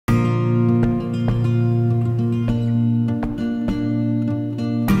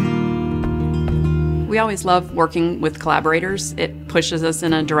We always love working with collaborators. It pushes us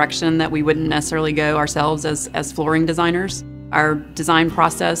in a direction that we wouldn't necessarily go ourselves as flooring designers. Our design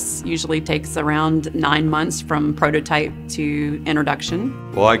process usually takes around 9 months from prototype to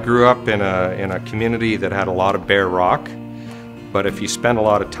introduction. Well, I grew up in a community that had a lot of bare rock, but if you spent a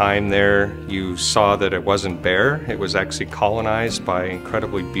lot of time there, you saw that it wasn't bare. It was actually colonized by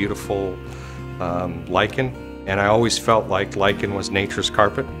incredibly beautiful lichen, and I always felt like lichen was nature's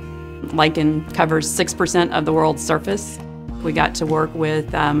carpet. Lichen covers 6% of the world's surface. We got to work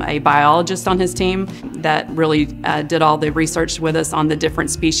with a biologist on his team that really did all the research with us on the different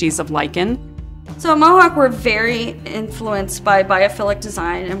species of lichen. So at Mohawk, we're very influenced by biophilic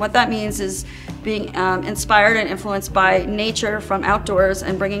design, and what that means is being inspired and influenced by nature from outdoors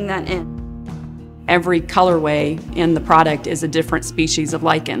and bringing that in. Every colorway in the product is a different species of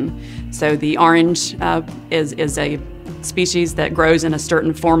lichen. So the orange is a species that grows in a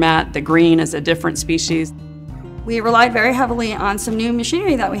certain format. The green is a different species. We relied very heavily on some new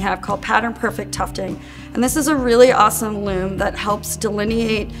machinery that we have called pattern perfect tufting. And this is a really awesome loom that helps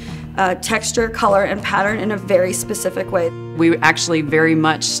delineate texture, color, and pattern in a very specific way. We actually very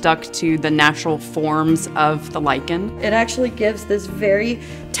much stuck to the natural forms of the lichen. It actually gives this very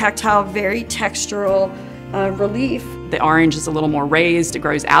tactile, very textural relief. The orange is a little more raised, it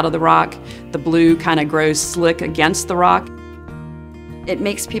grows out of the rock. The blue kind of grows slick against the rock. It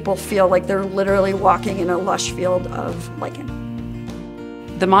makes people feel like they're literally walking in a lush field of lichen.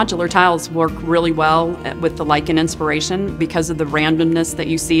 The modular tiles work really well with the lichen inspiration because of the randomness that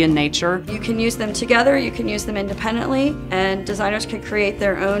you see in nature. You can use them together, you can use them independently, and designers can create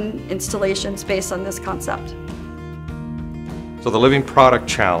their own installations based on this concept. So the Living Product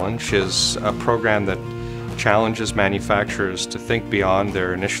Challenge is a program that challenges manufacturers to think beyond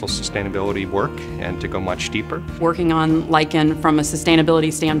their initial sustainability work and to go much deeper. Working on lichen from a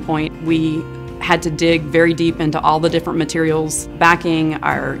sustainability standpoint, we had to dig very deep into all the different materials, backing,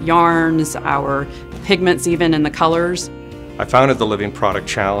 our yarns, our pigments even, and the colors. I founded the Living Product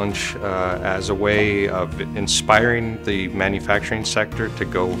Challenge as a way of inspiring the manufacturing sector to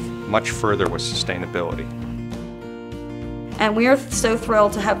go much further with sustainability. And we are so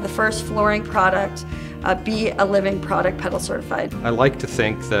thrilled to have the first flooring product be a Living Product Petal certified. I like to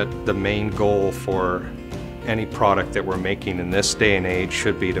think that the main goal for any product that we're making in this day and age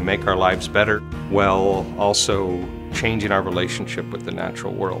should be to make our lives better, while also changing our relationship with the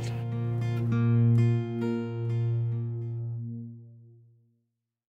natural world.